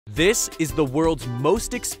This is the world's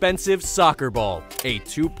most expensive soccer ball, a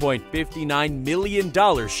 $2.59 million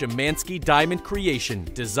Shimansky diamond creation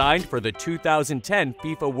designed for the 2010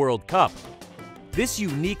 FIFA World Cup. This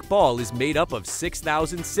unique ball is made up of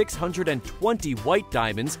 6,620 white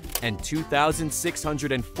diamonds and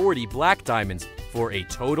 2,640 black diamonds for a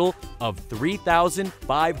total of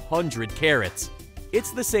 3,500 carats.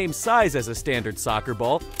 It's the same size as a standard soccer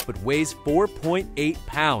ball, but weighs 4.8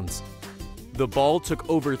 pounds. The ball took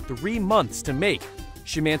over 3 months to make.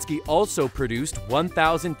 Shimansky also produced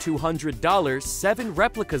 $1,200 7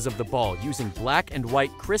 replicas of the ball using black and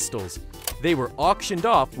white crystals. They were auctioned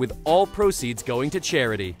off with all proceeds going to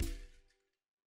charity.